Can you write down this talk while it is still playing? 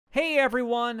Hey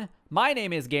everyone, my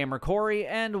name is Gamer Corey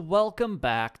and welcome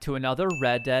back to another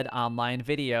Red Dead Online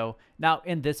video. Now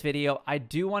in this video, I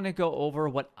do want to go over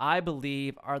what I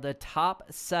believe are the top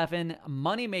 7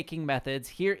 money-making methods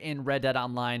here in Red Dead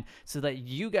Online so that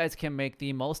you guys can make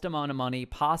the most amount of money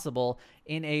possible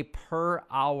in a per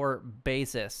hour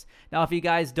basis. Now if you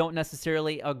guys don't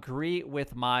necessarily agree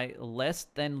with my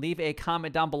list, then leave a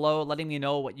comment down below letting me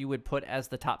know what you would put as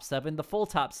the top 7, the full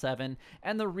top 7,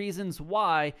 and the reasons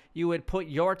why you would put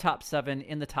your top 7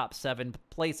 in the top 7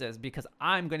 places, because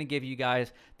I'm going to give you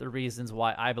guys the reasons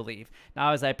why I believe.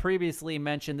 Now, as I previously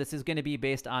mentioned, this is going to be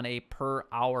based on a per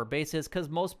hour basis because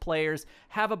most players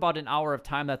have about an hour of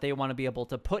time that they want to be able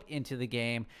to put into the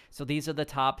game. So these are the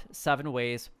top 7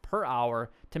 ways per hour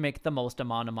to make the most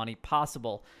amount of money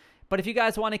possible. But if you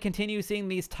guys want to continue seeing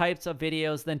these types of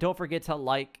videos, then don't forget to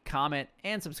like, comment,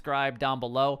 and subscribe down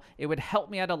below. It would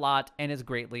help me out a lot and is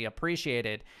greatly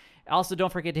appreciated. Also,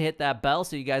 don't forget to hit that bell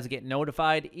so you guys get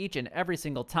notified each and every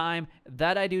single time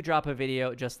that I do drop a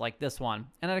video just like this one.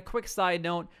 And on a quick side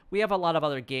note, we have a lot of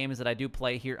other games that I do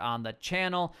play here on the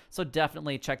channel, so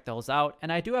definitely check those out.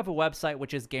 And I do have a website,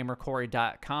 which is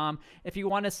gamercorey.com. If you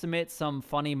want to submit some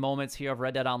funny moments here of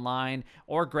Red Dead Online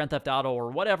or Grand Theft Auto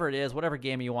or whatever it is, whatever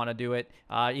game you want to do it,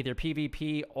 either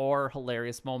PvP or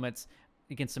hilarious moments,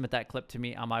 you can submit that clip to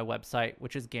me on my website,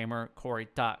 which is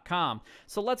gamercorey.com.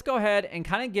 So let's go ahead and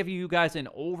kind of give you guys an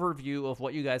overview of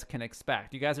what you guys can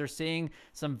expect. You guys are seeing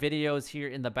some videos here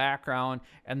in the background,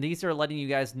 and these are letting you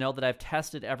guys know that I've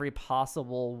tested every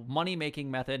possible money-making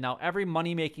method. Now, every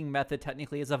money-making method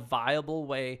technically is a viable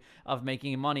way of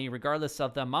making money, regardless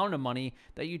of the amount of money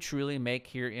that you truly make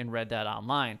here in Red Dead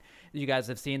Online. You guys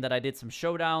have seen that I did some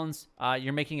showdowns.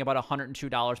 You're making about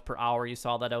 $102 per hour. You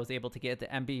saw that I was able to get the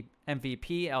MVP.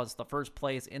 I was the first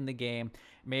place in the game,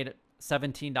 made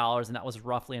 $17, and that was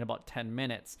roughly in about 10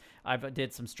 minutes. I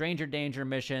did some stranger danger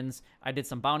missions. I did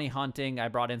some bounty hunting. I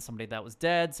brought in somebody that was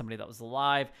dead, somebody that was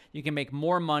alive. You can make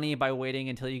more money by waiting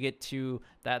until you get to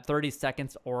that 30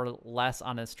 seconds or less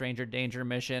on a stranger danger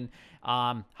mission.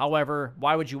 However,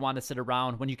 why would you want to sit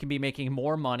around when you can be making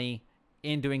more money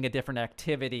in doing a different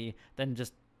activity than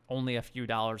just only a few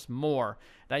dollars more?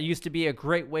 That used to be a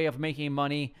great way of making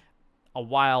money a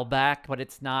while back, but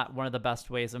it's not one of the best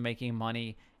ways of making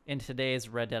money in today's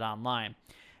Red Dead Online.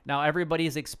 Now,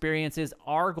 everybody's experiences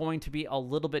are going to be a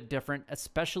little bit different,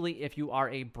 especially if you are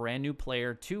a brand new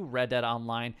player to Red Dead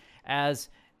Online, as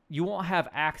you won't have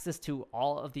access to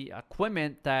all of the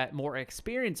equipment that more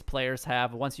experienced players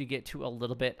have once you get to a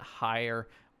little bit higher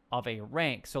of a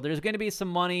rank. So there's going to be some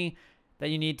money that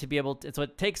you need to be able to, so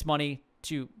it takes money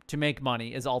to make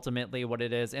money is ultimately what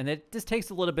it is. And it just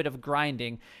takes a little bit of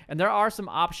grinding. And there are some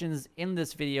options in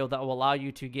this video that will allow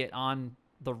you to get on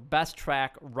the best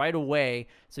track right away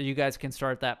so you guys can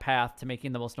start that path to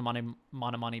making the most amount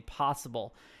of money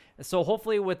possible. So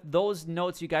hopefully with those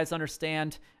notes, you guys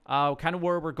understand kind of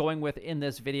where we're going with in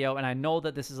this video. And I know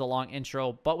that this is a long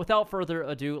intro, but without further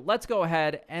ado, let's go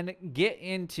ahead and get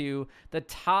into the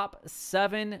top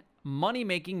 7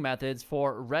 money-making methods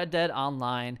for Red Dead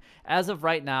Online as of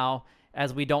right now,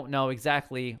 as we don't know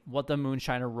exactly what the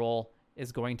Moonshiner role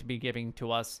is going to be giving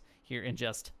to us here in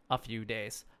just a few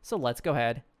days. So let's go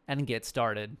ahead and get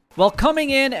started. Well,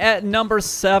 coming in at number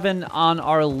 7 on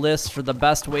our list for the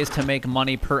best ways to make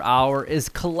money per hour is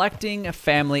collecting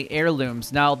family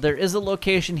heirlooms. Now, there is a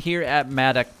location here at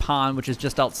Maddock Pond, which is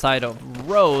just outside of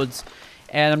Rhodes,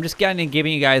 and I'm just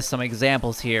giving you guys some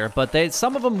examples here, but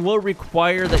some of them will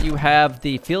require that you have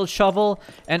the field shovel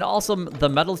and also the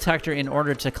metal detector in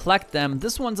order to collect them.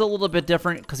 This one's a little bit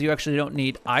different because you actually don't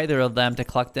need either of them to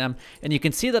collect them. And you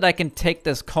can see that I can take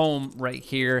this comb right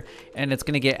here and it's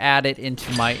going to get added into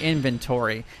my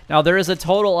inventory. Now, there is a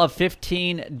total of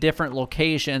 15 different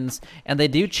locations, and they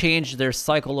do change their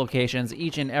cycle locations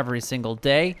each and every single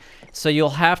day. So you'll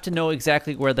have to know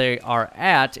exactly where they are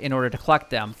at in order to collect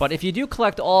them. But if you do collect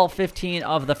all 15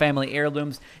 of the family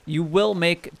heirlooms, you will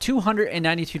make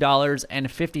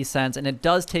 $292.50, and it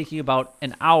does take you about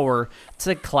an hour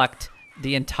to collect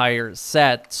the entire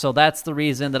set. So that's the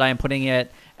reason that I am putting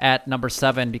it at number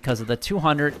 7, because of the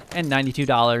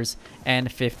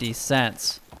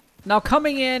 $292.50. Now,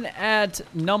 coming in at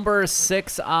number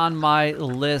 6 on my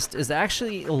list is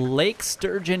actually lake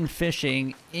sturgeon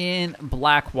fishing in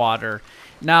Blackwater.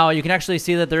 Now, you can actually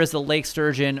see that there is a lake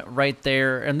sturgeon right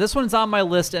there, and this one's on my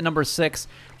list at number 6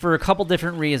 for a couple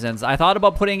different reasons. I thought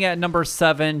about putting it at number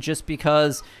 7 just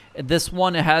because this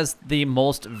one has the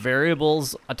most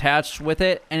variables attached with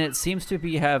it, and it seems to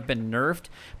have been nerfed.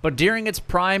 But during its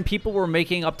prime, people were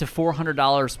making up to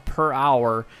 $400 per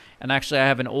hour. And actually, I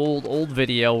have an old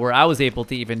video where I was able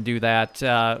to even do that.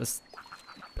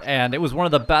 and it was one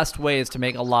of the best ways to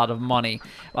make a lot of money.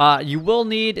 You will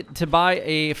need to buy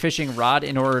a fishing rod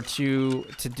in order to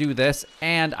do this,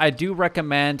 and I do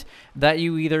recommend that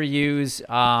you either use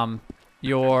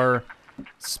your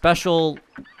special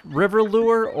river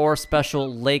lure or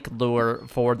special lake lure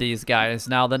for these guys.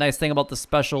 Now, the nice thing about the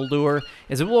special lure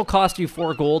is it will cost you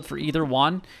 4 gold for either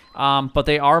one, but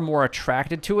they are more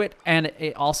attracted to it, and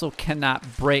it also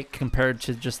cannot break compared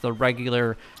to just the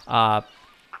regular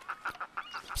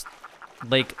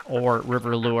lake or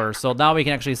river lure. So now we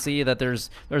can actually see that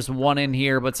there's one in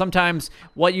here, but sometimes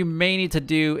what you may need to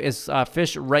do is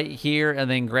fish right here and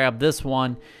then grab this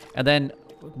one and then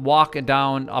walk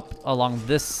down up along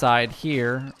this side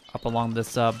here, up along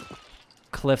this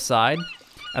cliff side,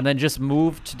 and then just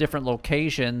move to different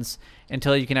locations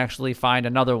until you can actually find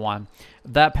another one.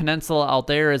 That peninsula out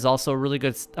there is also a really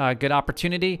good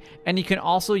opportunity, and you can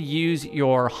also use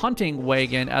your hunting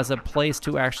wagon as a place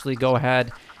to actually go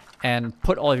ahead and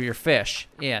put all of your fish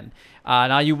in.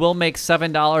 Now you will make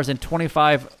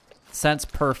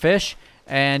 $7.25 per fish,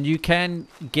 and you can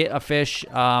get a fish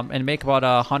and make about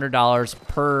 $100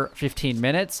 per 15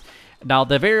 minutes. Now,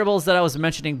 the variables that I was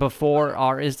mentioning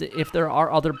before is if there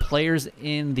are other players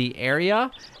in the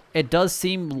area, it does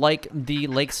seem like the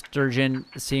lake sturgeon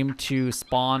seem to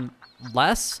spawn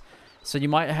less. So you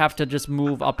might have to just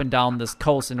move up and down this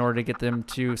coast in order to get them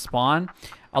to spawn.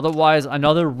 Otherwise,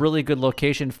 another really good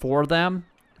location for them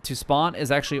to spawn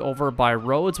is actually over by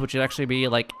roads, which would actually be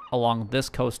like along this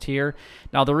coast here.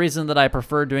 Now, the reason that I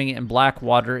prefer doing it in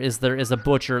Blackwater is there is a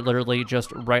butcher literally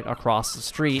just right across the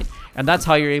street, and that's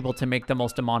how you're able to make the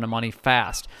most amount of money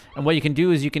fast. And what you can do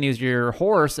is you can use your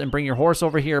horse and bring your horse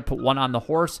over here, put one on the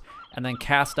horse, and then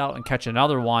cast out and catch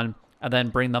another one, and then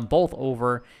bring them both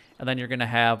over, and then you're gonna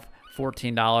have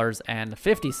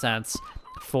 $14.50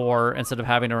 for, instead of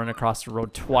having to run across the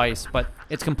road twice. But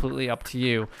it's completely up to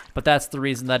you. But that's the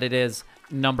reason that it is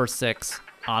number 6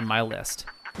 on my list.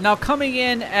 Now, coming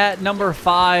in at number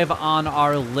 5 on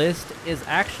our list is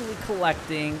actually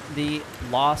collecting the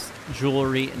lost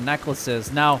jewelry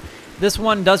necklaces. Now, this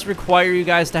one does require you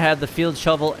guys to have the field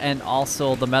shovel and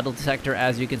also the metal detector.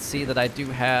 As you can see that I do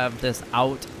have this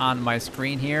out on my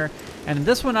screen here. And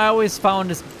this one I always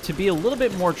found is to be a little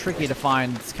bit more tricky to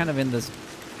find. It's kind of in this,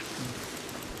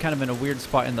 kind of in a weird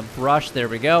spot in the brush. There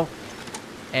we go.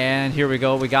 And here we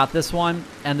go. We got this one.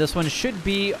 And this one should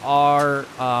be our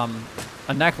a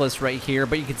necklace right here.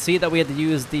 But you can see that we had to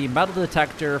use the metal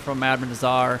detector from Admin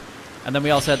Czar. And then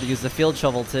we also had to use the field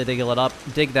shovel to dig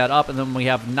that up. And then we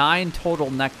have 9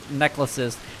 total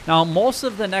necklaces. Now, most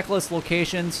of the necklace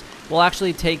locations will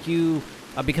actually take you,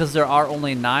 because there are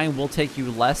only 9, will take you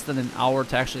less than an hour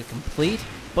to actually complete.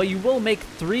 But you will make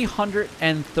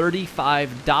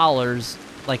 $335,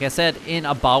 like I said, in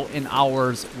about an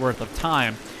hour's worth of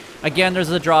time. Again, there's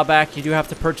a drawback. You do have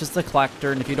to purchase the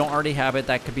collector, and if you don't already have it,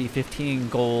 that could be 15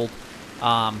 gold.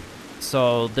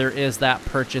 So there is that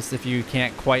purchase if you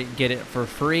can't quite get it for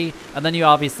free. And then you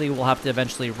obviously will have to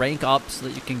eventually rank up so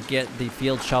that you can get the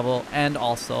field shovel and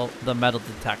also the metal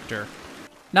detector.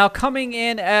 Now, coming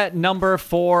in at number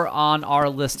 4 on our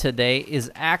list today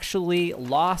is actually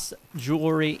lost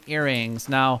jewelry earrings.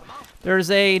 Now,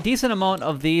 there's a decent amount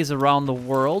of these around the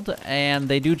world, and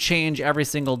they do change every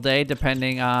single day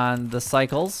depending on the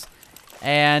cycles.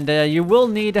 And you will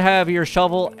need to have your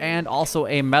shovel and also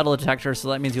a metal detector, so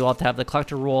that means you'll have to have the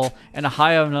collector roll and a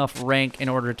high enough rank in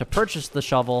order to purchase the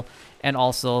shovel and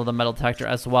also the metal detector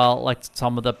as well, like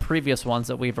some of the previous ones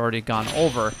that we've already gone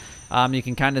over. You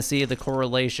can kind of see the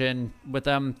correlation with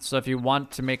them, so if you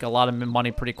want to make a lot of money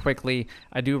pretty quickly,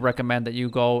 I do recommend that you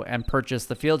go and purchase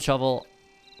the field shovel,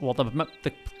 well, the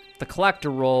collector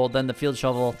roll, then the field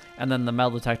shovel, and then the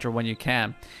metal detector when you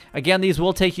can. Again, these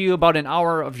will take you about an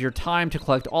hour of your time to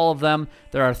collect all of them.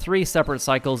 There are 3 separate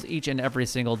cycles each and every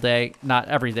single day. Not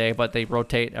every day, but they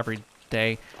rotate every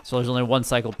day. So there's only 1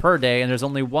 cycle per day, and there's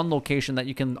only 1 location that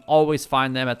you can always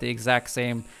find them at the exact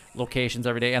same locations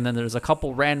every day. And then there's a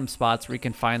couple random spots where you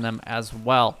can find them as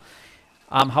well.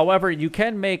 However, you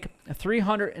can make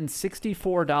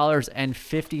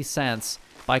 $364.50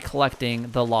 by collecting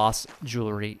the lost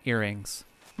jewelry earrings.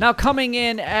 Now, coming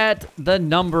in at the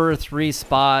number 3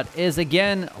 spot is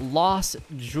again lost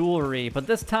jewelry, but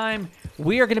this time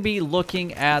we are going to be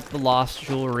looking at the lost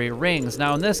jewelry rings.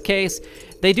 Now, in this case,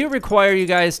 they do require you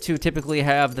guys to typically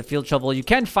have the field shovel. You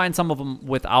can find some of them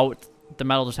without the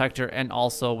metal detector and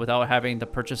also without having to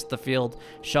purchase the field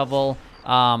shovel.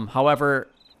 However,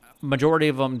 majority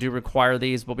of them do require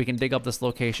these, but we can dig up this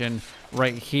location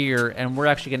right here, and we're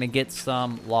actually going to get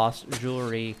some lost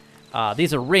jewelry.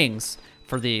 These are rings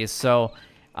for these, so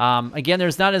Again,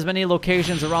 there's not as many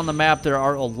locations around the map. There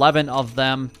are 11 of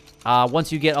them.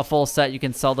 Once you get a full set, you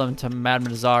can sell them to Madame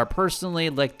Nazar personally,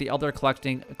 like the other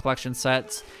collection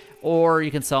sets, or you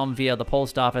can sell them via the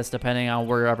post office, depending on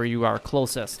wherever you are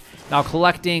closest. Now,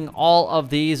 collecting all of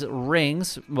these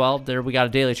rings, well, there we got a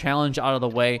daily challenge out of the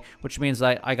way, which means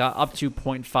that I got up to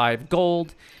 0.5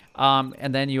 gold.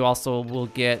 And then you also will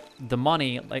get the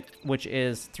money, which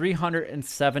is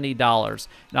 $370.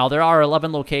 Now, there are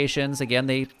 11 locations. Again,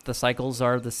 the cycles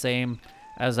are the same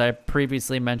as I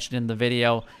previously mentioned in the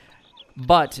video,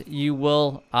 but you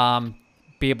will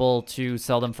be able to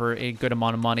sell them for a good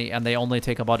amount of money, and they only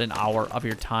take about an hour of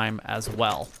your time as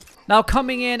well. Now,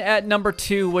 coming in at number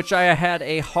 2, which I had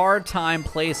a hard time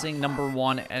placing number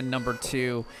 1 and number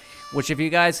 2, which if you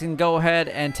guys can go ahead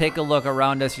and take a look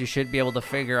around us, you should be able to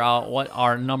figure out what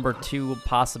our number 2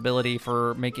 possibility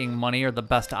for making money, or the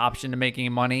best option to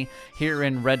making money here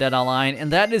in Red Dead Online,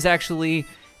 and that is actually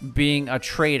being a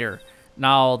trader.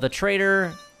 Now, the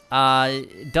trader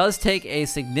does take a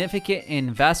significant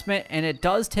investment, and it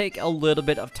does take a little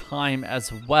bit of time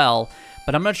as well.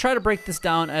 But I'm going to try to break this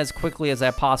down as quickly as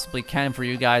I possibly can for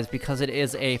you guys, because it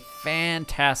is a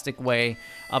fantastic way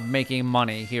of making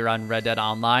money here on Red Dead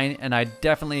Online, and I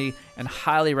definitely and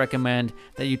highly recommend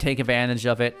that you take advantage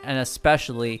of it, and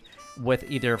especially with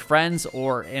either friends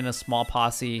or in a small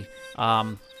posse.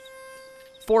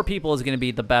 4 people is going to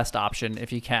be the best option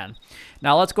if you can.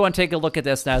 Now, let's go and take a look at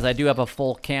this, as I do have a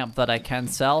full camp that I can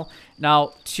sell.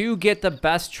 Now, to get the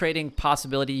best trading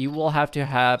possibility, you will have to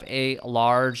have a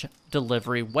large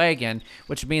delivery wagon,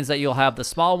 which means that you'll have the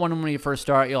small one when you first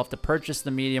start. You'll have to purchase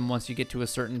the medium once you get to a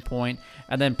certain point,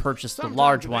 and then purchase the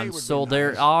large one. So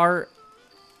there are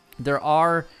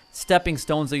stepping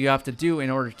stones that you have to do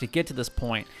in order to get to this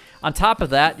point. On top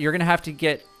of that, you're going to have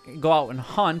to go out and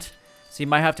hunt. So you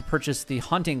might have to purchase the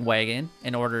hunting wagon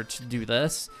in order to do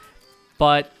this.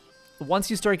 But once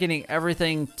you start getting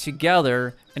everything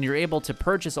together and you're able to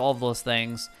purchase all of those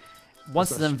things,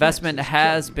 once the investment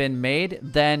has been made,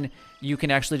 then you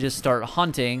can actually just start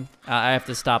hunting. I have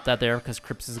to stop that there because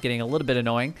Crips is getting a little bit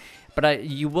annoying. But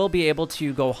you will be able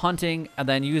to go hunting and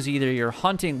then use either your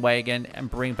hunting wagon and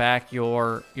bring back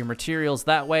your materials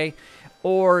that way,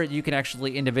 or you can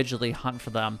actually individually hunt for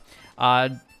them.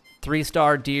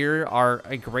 3-star deer are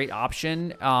a great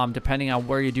option depending on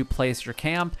where you do place your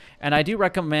camp, and I do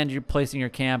recommend you placing your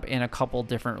camp in a couple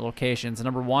different locations.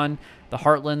 Number 1, the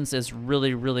Heartlands is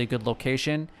really good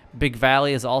location. Big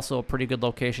Valley is also a pretty good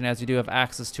location, as you do have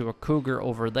access to a cougar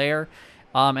over there,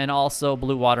 and also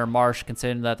Blue Water Marsh,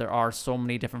 considering that there are so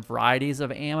many different varieties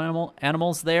of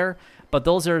animals there. But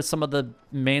those are some of the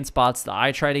main spots that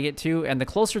I try to get to. And the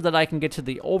closer that I can get to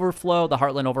the overflow, the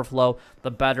Heartland overflow,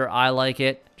 the better I like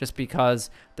it. Just because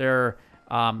there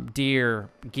are deer,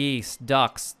 geese,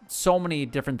 ducks, so many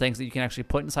different things that you can actually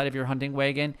put inside of your hunting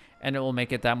wagon. And it will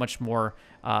make it that much more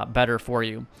better for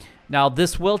you. Now,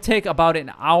 this will take about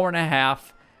an hour and a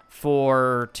half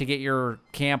to get your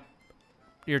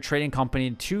trading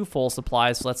company to full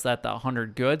supplies. So that's the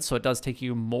 100 goods. So it does take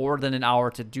you more than an hour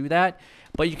to do that,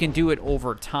 but you can do it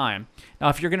over time. Now,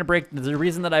 if you're going to the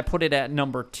reason that I put it at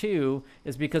number 2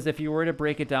 is because if you were to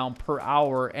break it down per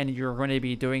hour and you're going to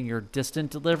be doing your distant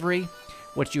delivery,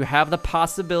 which you have the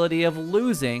possibility of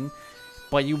losing,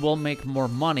 but you will make more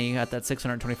money at that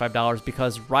 $625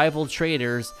 because rival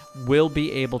traders will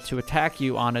be able to attack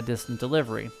you on a distant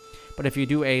delivery. But if you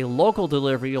do a local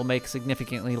delivery, you'll make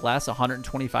significantly less,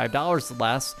 $125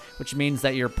 less, which means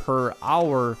that your per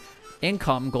hour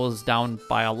income goes down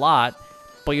by a lot,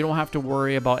 but you don't have to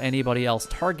worry about anybody else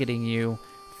targeting you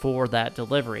for that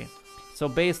delivery. So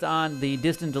based on the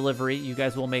distant delivery, you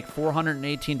guys will make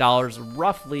 $418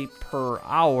 roughly per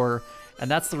hour, and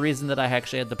that's the reason that I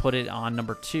actually had to put it on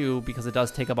number 2, because it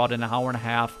does take about an hour and a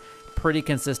half pretty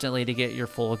consistently to get your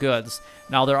full goods.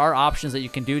 Now, there are options that you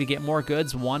can do to get more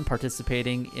goods. One,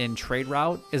 participating in trade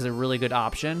route is a really good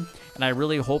option, and I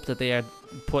really hope that they had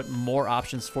put more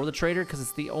options for the trader, because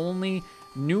it's the only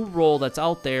new role that's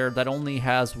out there that only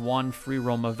has one free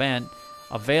roam event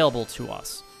available to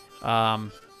us.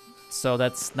 So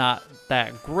that's not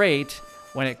that great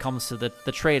when it comes to the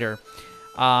trader.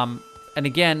 And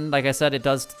again, like I said, it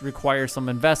does require some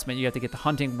investment. You have to get the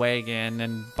hunting wagon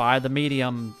and buy the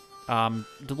medium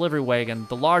delivery wagon,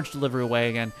 the large delivery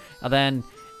wagon, and then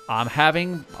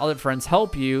having other friends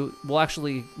help you will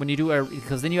actually, when you do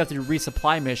because then you have to do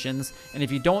resupply missions, and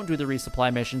if you don't do the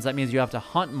resupply missions, that means you have to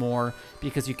hunt more,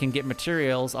 because you can get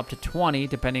materials up to 20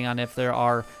 depending on if there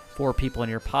are 4 people in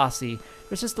your posse.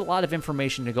 There's just a lot of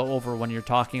information to go over when you're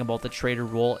talking about the trader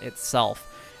role itself.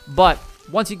 But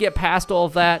once you get past all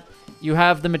of that, you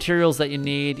have the materials that you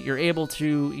need. You're able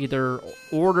to either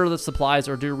order the supplies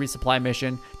or do a resupply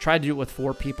mission. Try to do it with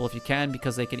 4 people if you can,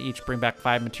 because they can each bring back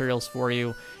 5 materials for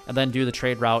you, and then do the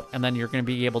trade route, and then you're going to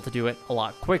be able to do it a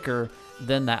lot quicker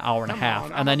than that hour and a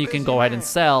half. And then you can go ahead and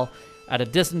sell at a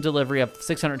distant delivery of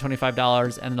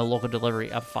 $625 and a local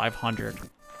delivery of $500.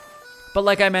 But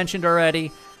like I mentioned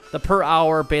already, the per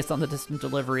hour based on the distant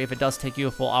delivery, if it does take you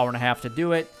a full hour and a half to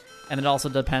do it, and it also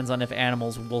depends on if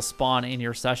animals will spawn in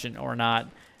your session or not,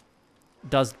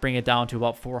 does bring it down to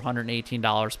about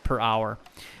 $418 per hour.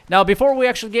 Now, before we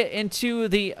actually get into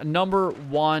the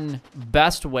 #1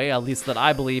 best way, at least that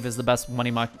I believe is the best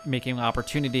money-making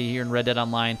opportunity here in Red Dead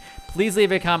Online, please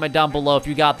leave a comment down below if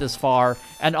you got this far,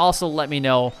 and also let me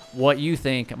know what you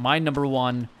think my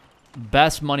 #1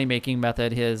 best money-making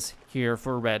method is here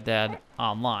for Red Dead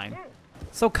Online.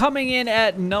 So coming in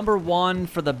at #1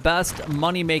 for the best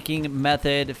money-making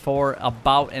method for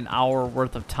about an hour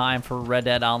worth of time for Red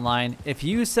Dead Online, if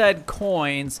you said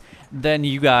coins, then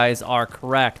you guys are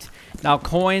correct. Now,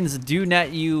 coins do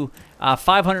net you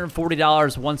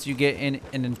 $540 once you get in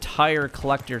an entire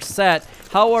collector set.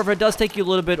 However, it does take you a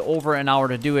little bit over an hour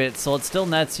to do it, so it still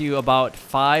nets you about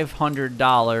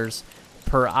 $500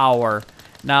 per hour.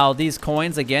 Now, these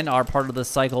coins, again, are part of the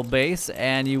cycle base,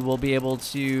 and you will be able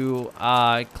to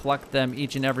collect them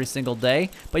each and every single day,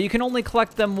 but you can only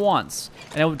collect them once.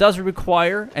 And it does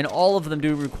require, and all of them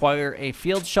do require, a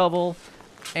field shovel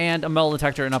and a metal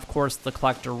detector, and of course, the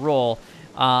collector roll.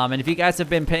 And if you guys have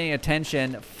been paying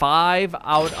attention, 5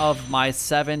 out of my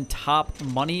 7 top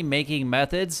money-making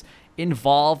methods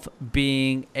involve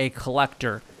being a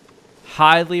collector.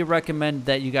 Highly recommend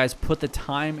that you guys put the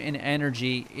time and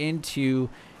energy into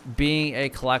being a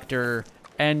collector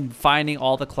and finding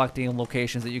all the collecting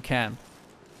locations that you can.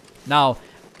 Now,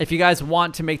 if you guys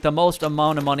want to make the most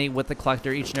amount of money with the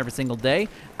collector each and every single day,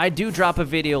 I do drop a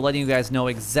video letting you guys know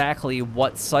exactly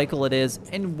what cycle it is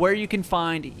and where you can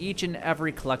find each and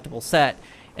every collectible set.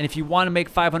 And if you want to make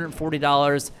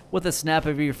 $540 with a snap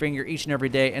of your finger each and every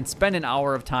day and spend an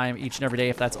hour of time each and every day,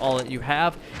 if that's all that you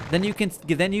have, then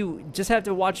you just have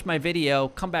to watch my video,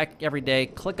 come back every day,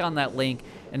 click on that link,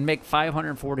 and make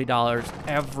 $540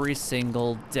 every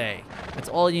single day. That's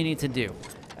all you need to do.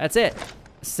 That's it.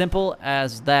 Simple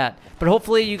as that. But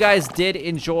hopefully you guys did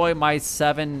enjoy my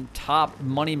 7 top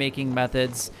money-making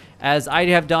methods, as I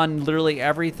have done literally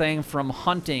everything from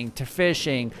hunting to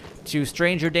fishing to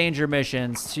stranger danger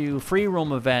missions to free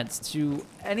roam events to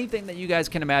anything that you guys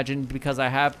can imagine, because I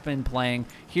have been playing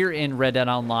here in Red Dead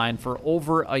Online for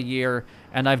over a year,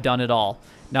 and I've done it all.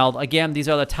 Now, again, these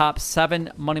are the top 7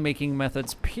 money-making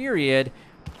methods, period,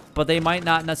 but they might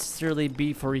not necessarily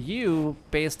be for you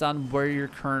based on where your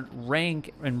current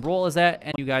rank and role is at,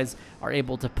 and you guys are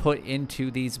able to put into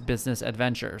these business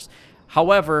adventures.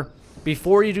 However,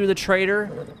 before you do the trader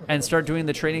and start doing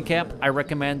the trading camp, I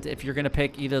recommend, if you're going to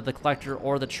pick either the collector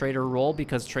or the trader role,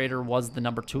 because trader was the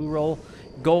 #2 role,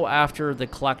 go after the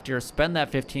collector, spend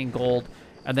that 15 gold,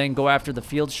 and then go after the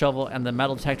field shovel and the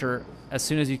metal detector as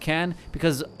soon as you can,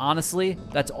 because honestly,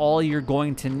 that's all you're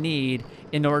going to need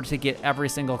in order to get every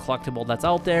single collectible that's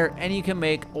out there, and you can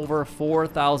make over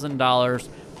 $4,000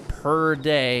 per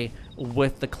day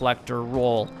with the collector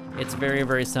role. It's very,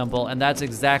 very simple, and that's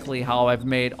exactly how I've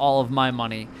made all of my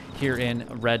money here in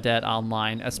Red Dead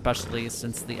Online, especially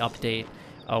since the update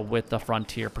with the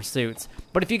Frontier Pursuits.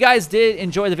 But if you guys did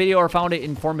enjoy the video or found it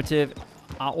informative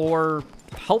or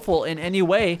helpful in any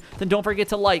way, then don't forget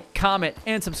to like, comment,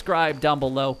 and subscribe down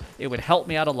below. It would help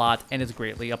me out a lot and is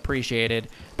greatly appreciated.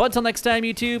 But until next time,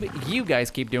 YouTube, you guys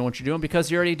keep doing what you're doing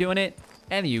because you're already doing it,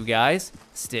 and you guys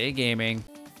stay gaming.